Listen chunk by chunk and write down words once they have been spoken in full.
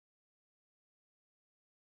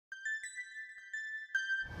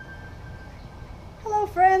Hello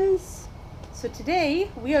friends! So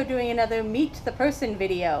today we are doing another Meet the Person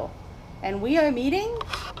video. And we are meeting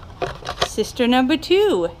sister number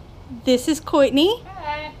 2. This is Kortny.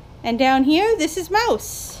 Hi. And down here, this is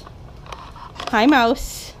Mouse. Hi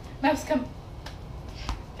Mouse. Mouse, come.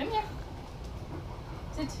 Come here.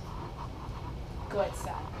 Sit. Good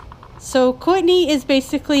son. So Kortny is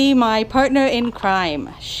basically my partner in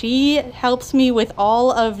crime. She helps me with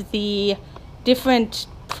all of the different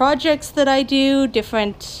projects that I do,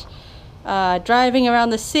 different driving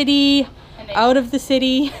around the city, out of the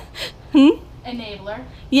city. Enabler.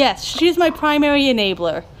 Yes, she's my primary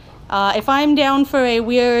enabler. If I'm down for a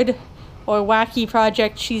weird or wacky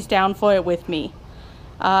project, she's down for it with me.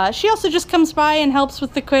 She also just comes by and helps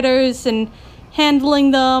with the critters and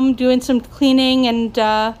handling them, doing some cleaning,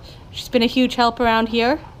 and she's been a huge help around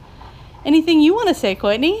here. Anything you want to say,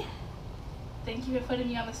 Kortny? Thank you for putting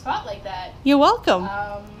me on the spot like that. You're welcome.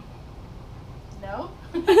 No.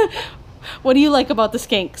 What do you like about the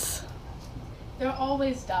skinks? They're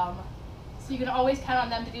always dumb. So you can always count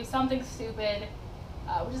on them to do something stupid,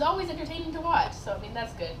 which is always entertaining to watch. So, I mean,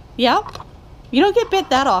 that's good. Yeah. You don't get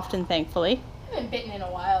bit that often, thankfully. I haven't been bitten in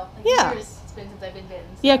a while. Like Yeah. years it's been since I've been bitten.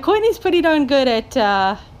 So. Yeah, Kortny's pretty darn good at,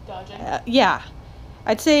 Dodging. yeah.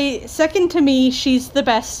 I'd say second to me, she's the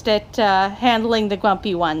best at handling the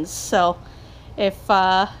grumpy ones. So if,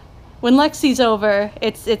 when Lexi's over,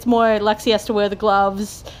 it's more Lexi has to wear the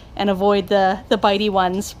gloves and avoid the bitey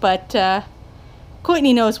ones. But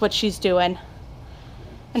Kortny knows what she's doing.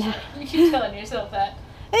 And You keep telling yourself that.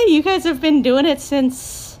 hey, you guys have been doing it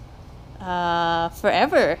since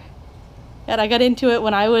forever. And I got into it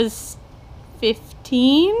when I was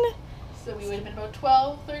 15. So we would have been about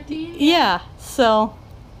 12, 13? Yeah, so,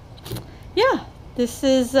 yeah, this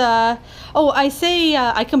is, oh, I say,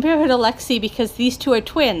 I compare her to Lexi because these two are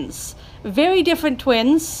twins. Very different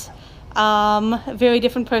twins, very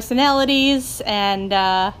different personalities, and,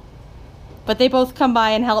 but they both come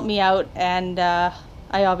by and help me out, and,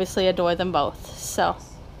 I obviously adore them both, so,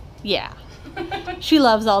 yeah. She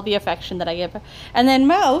loves all the affection that I give her. And then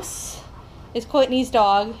Mouse is Kortny's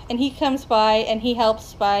dog, and he comes by and he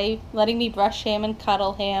helps by letting me brush him and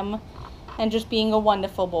cuddle him and just being a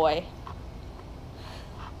wonderful boy.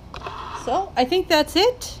 So I think that's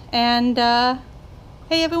it, and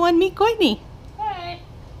hey everyone, meet Kortny. Hi.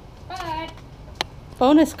 Bye.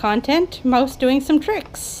 Bonus content, Mouse doing some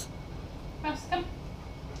tricks. Mouse, come.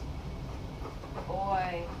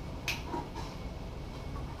 Boy.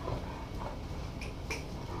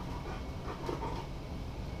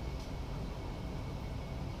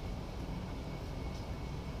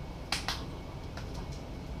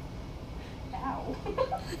 Ow.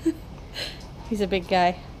 He's a big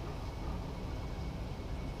guy.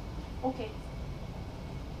 Okay.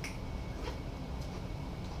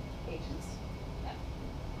 Patience. Yeah.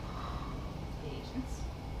 Patience.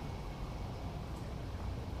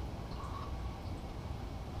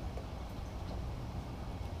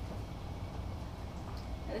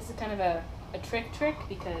 Now this is kind of a trick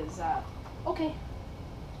because, okay.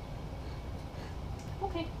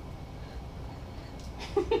 Okay.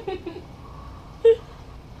 You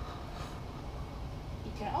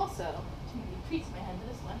can also increase my hand to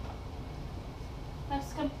this one.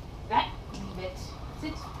 Let's come back. Leave it.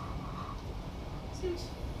 Sit. Sit.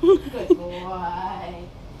 Good boy.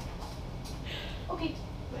 Okay.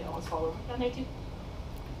 Wait, I almost fall over. Down there too.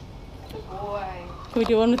 Good boy. Can we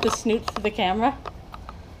do one with the snoot to the camera?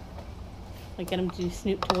 Like get him to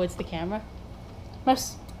snoot towards the camera?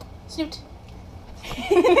 Mouse. Snoot.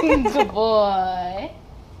 Good boy.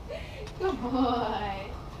 Good boy.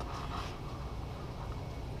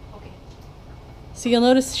 Okay. So you'll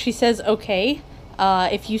notice she says okay.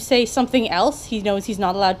 If you say something else, he knows he's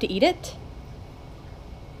not allowed to eat it.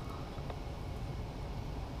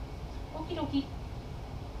 Okie dokie.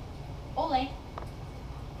 Ole.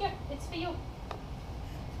 Here, it's for you.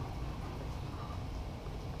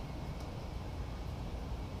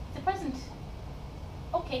 It's a present.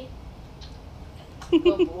 Okay.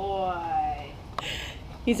 Good boy.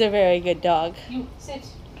 He's a very good dog. You sit.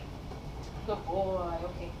 Good boy.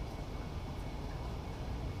 Okay.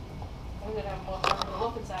 I'm gonna have more fun with the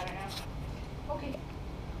wolf inside her now. Okay.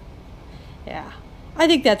 Yeah. I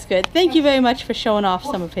think that's good. Thank you very much for showing off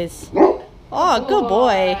some of his... Oh, good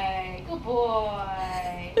boy. Good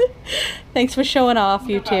boy. Thanks for showing off,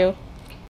 you two.